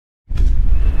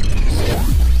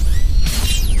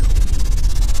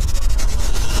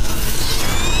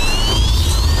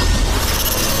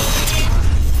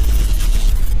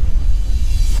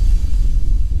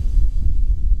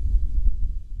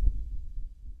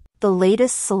the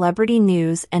latest celebrity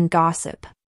news and gossip.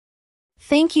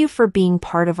 Thank you for being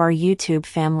part of our YouTube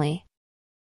family.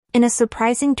 In a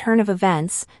surprising turn of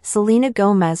events, Selena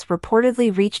Gomez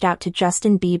reportedly reached out to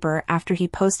Justin Bieber after he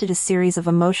posted a series of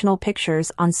emotional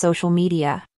pictures on social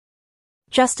media.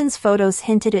 Justin's photos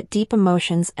hinted at deep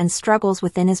emotions and struggles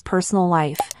within his personal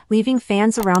life, leaving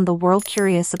fans around the world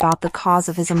curious about the cause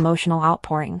of his emotional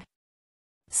outpouring.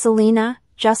 Selena,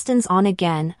 Justin's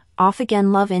on-again,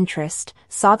 off-again love interest,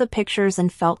 saw the pictures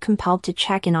and felt compelled to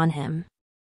check in on him.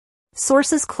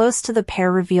 Sources close to the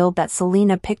pair revealed that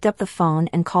Selena picked up the phone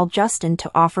and called Justin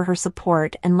to offer her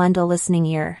support and lend a listening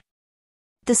ear.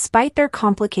 Despite their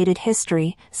complicated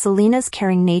history, Selena's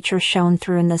caring nature shone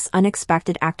through in this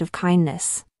unexpected act of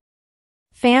kindness.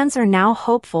 Fans are now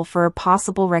hopeful for a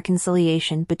possible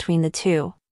reconciliation between the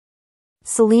two.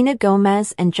 Selena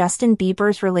Gomez and Justin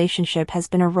Bieber's relationship has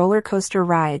been a rollercoaster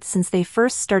ride since they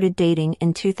first started dating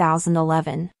in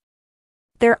 2011.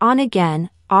 Their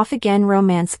on-again, off-again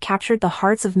romance captured the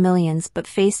hearts of millions but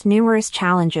faced numerous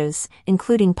challenges,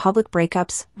 including public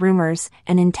breakups, rumors,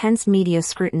 and intense media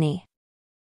scrutiny.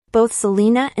 Both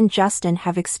Selena and Justin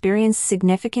have experienced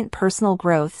significant personal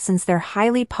growth since their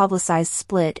highly publicized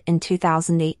split in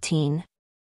 2018.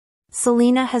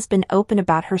 Selena has been open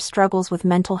about her struggles with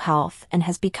mental health and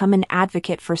has become an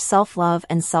advocate for self-love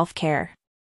and self-care.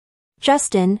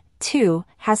 Justin, too,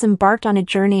 has embarked on a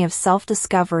journey of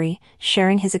self-discovery,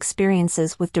 sharing his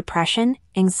experiences with depression,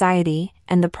 anxiety,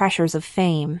 and the pressures of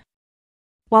fame.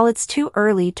 While it's too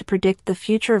early to predict the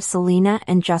future of Selena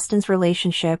and Justin's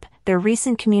relationship, their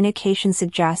recent communication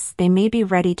suggests they may be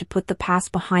ready to put the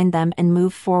past behind them and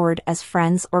move forward as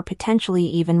friends or potentially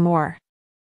even more.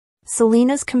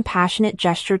 Selena's compassionate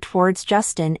gesture towards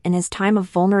Justin in his time of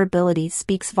vulnerability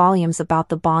speaks volumes about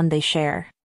the bond they share.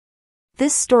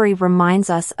 This story reminds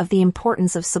us of the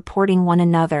importance of supporting one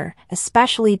another,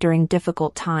 especially during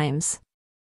difficult times.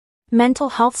 Mental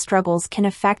health struggles can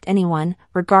affect anyone,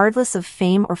 regardless of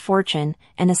fame or fortune,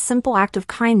 and a simple act of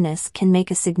kindness can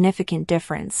make a significant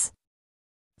difference.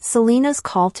 Selena's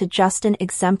call to Justin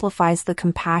exemplifies the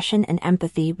compassion and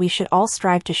empathy we should all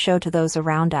strive to show to those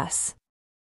around us.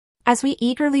 As we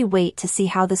eagerly wait to see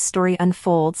how this story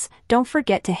unfolds, don't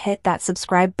forget to hit that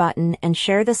subscribe button and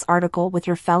share this article with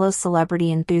your fellow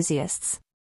celebrity enthusiasts.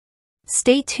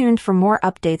 Stay tuned for more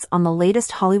updates on the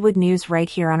latest Hollywood news right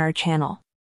here on our channel.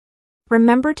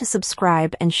 Remember to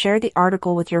subscribe and share the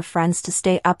article with your friends to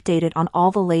stay updated on all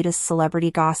the latest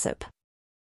celebrity gossip.